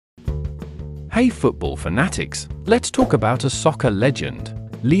Hey football fanatics, let's talk about a soccer legend.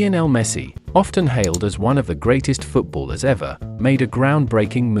 Lionel Messi, often hailed as one of the greatest footballers ever, made a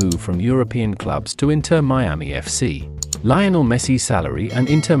groundbreaking move from European clubs to Inter Miami FC. Lionel Messi's salary and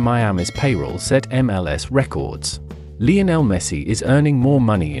Inter Miami's payroll set MLS records. Lionel Messi is earning more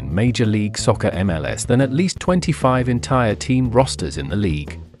money in Major League Soccer MLS than at least 25 entire team rosters in the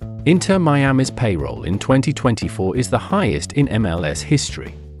league. Inter Miami's payroll in 2024 is the highest in MLS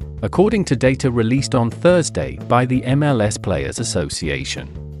history, according to data released on Thursday by the MLS Players Association.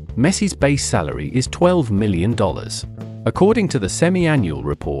 Messi's base salary is $12 million, according to the semi-annual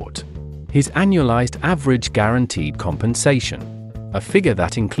report. His annualized average guaranteed compensation, a figure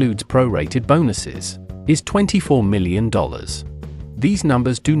that includes prorated bonuses, is $24 million. These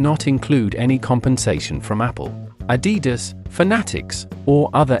numbers do not include any compensation from Apple, Adidas, Fanatics, or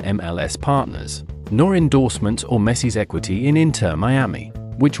other MLS partners, nor endorsements or Messi's equity in Inter Miami,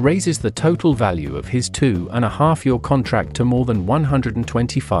 which raises the total value of his 2.5-year contract to more than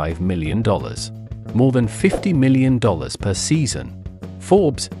 $125 million, more than $50 million per season.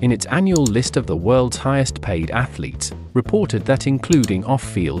 Forbes, in its annual list of the world's highest-paid athletes, reported that including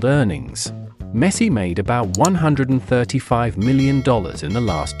off-field earnings, Messi made about $135 million in the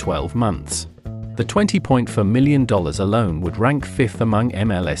last 12 months. The $20.4 million alone would rank fifth among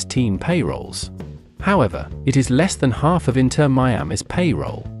MLS team payrolls. However, it is less than half of Inter Miami's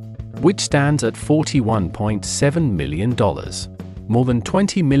payroll, which stands at $41.7 million, more than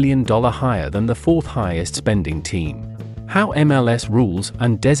 $20 million higher than the fourth highest spending team. How MLS rules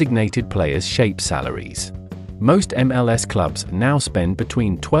and designated players shape salaries. Most MLS clubs now spend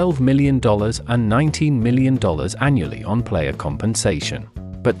between $12 million and $19 million annually on player compensation.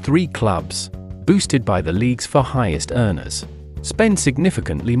 But 3 clubs, boosted by the leagues for highest earners, spend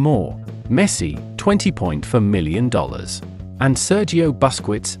significantly more. Messi, $20.4 million, and Sergio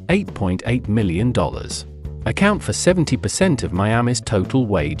Busquets, $8.8 million, account for 70% of Miami's total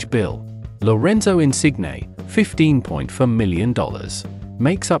wage bill. Lorenzo Insigne, $15.4 million,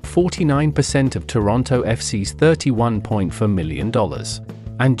 makes up 49% of Toronto FC's $31.4 million,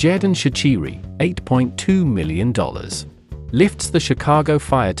 and Xherdan Shaqiri, $8.2 million, lifts the Chicago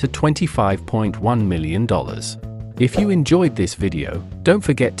Fire to $25.1 million. If you enjoyed this video, don't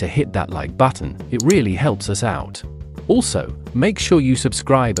forget to hit that like button, it really helps us out. Also, make sure you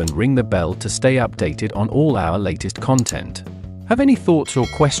subscribe and ring the bell to stay updated on all our latest content. Have any thoughts or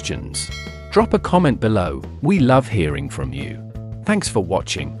questions? Drop a comment below, we love hearing from you. Thanks for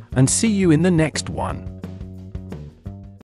watching, and see you in the next one.